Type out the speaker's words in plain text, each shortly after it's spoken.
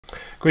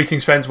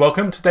Greetings friends,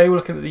 welcome. Today we're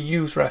looking at the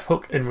UseRef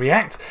hook in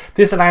React.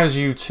 This allows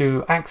you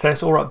to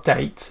access or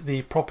update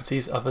the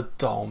properties of a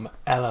DOM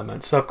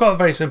element. So I've got a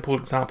very simple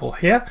example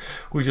here.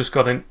 We just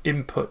got an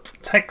input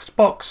text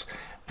box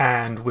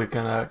and we're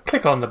going to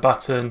click on the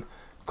button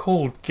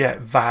called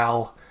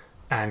getVal,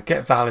 and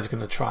getVal is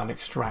going to try and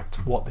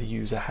extract what the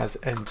user has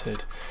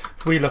entered.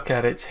 If we look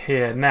at it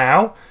here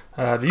now,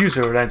 the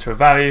user will enter a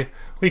value,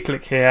 we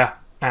click here,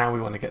 and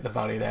we want to get the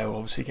value there. We're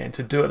obviously getting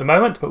to do at the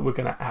moment, but we're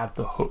going to add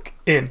the hook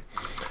in.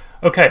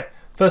 Okay,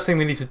 first thing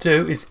we need to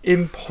do is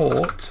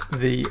import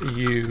the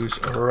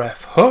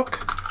UseRef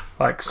hook,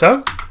 like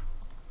so.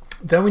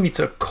 Then we need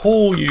to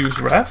call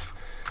UseRef.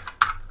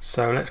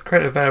 So let's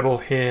create a variable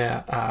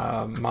here,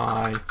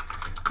 my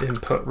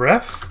input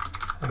ref,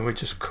 and we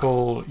just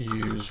call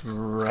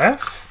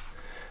UseRef.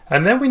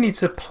 And then we need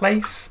to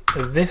place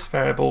this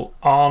variable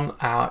on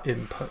our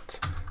input.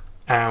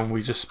 And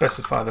we just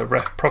specify the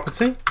ref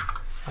property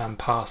and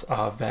pass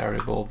our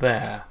variable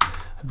there.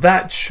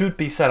 That should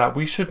be set up.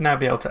 We should now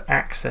be able to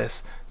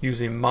access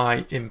using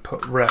my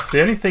input ref.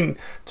 The only thing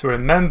to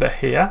remember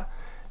here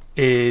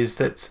is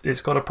that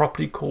it's got a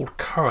property called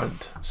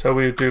current. So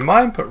we would do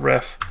my input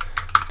ref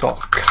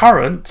dot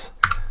current.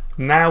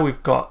 Now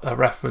we've got a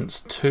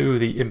reference to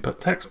the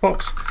input text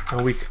box,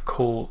 and we could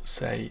call,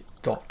 say,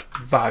 dot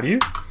value.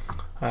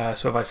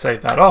 So if I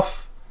save that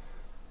off,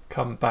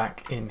 come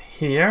back in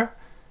here,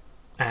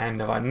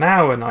 and if I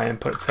when I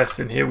input test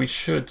in here, we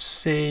should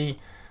see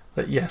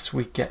that yes,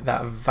 we get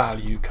that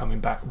value coming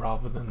back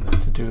rather than the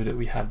to-do that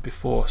we had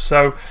before.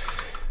 So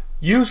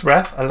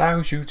UseRef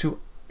allows you to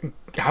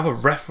have a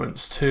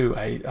reference to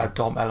a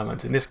DOM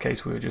element. In this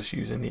case, we were just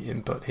using the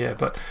input here,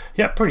 but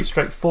yeah, pretty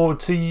straightforward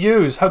to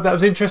use. Hope that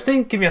was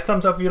interesting. Give me a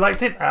thumbs up if you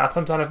liked it,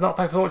 thumbs down if not.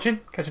 Thanks for watching.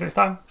 Catch you next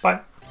time.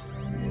 Bye.